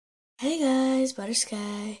Hey guys,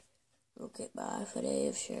 Buttersky. Look at my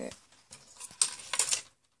footage shirt.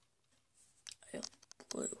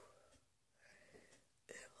 Blue.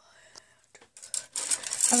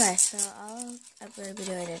 Okay, so all I'm going to be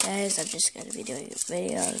doing today is I'm just going to be doing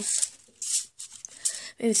videos.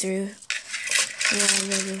 Maybe through one,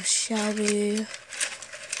 maybe with Shelby.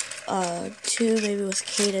 Two, maybe with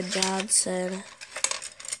Kaden Johnson.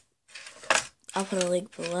 I'll put a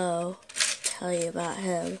link below to tell you about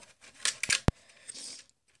him.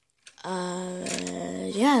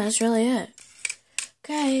 Yeah, that's really it.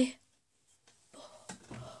 Okay.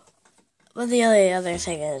 But the only other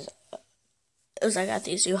thing is I got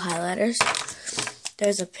these new highlighters.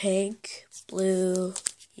 There's a pink, blue,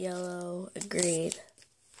 yellow, and green.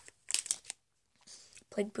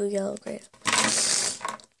 Pink, blue, yellow, green.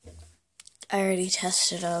 I already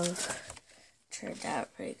tested them. Turned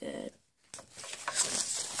out pretty good.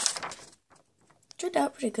 Turned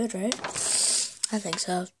out pretty good, right? I think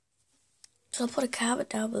so. So put a comment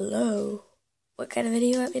down below what kind of video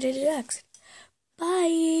you want me to do next.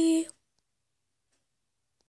 Bye!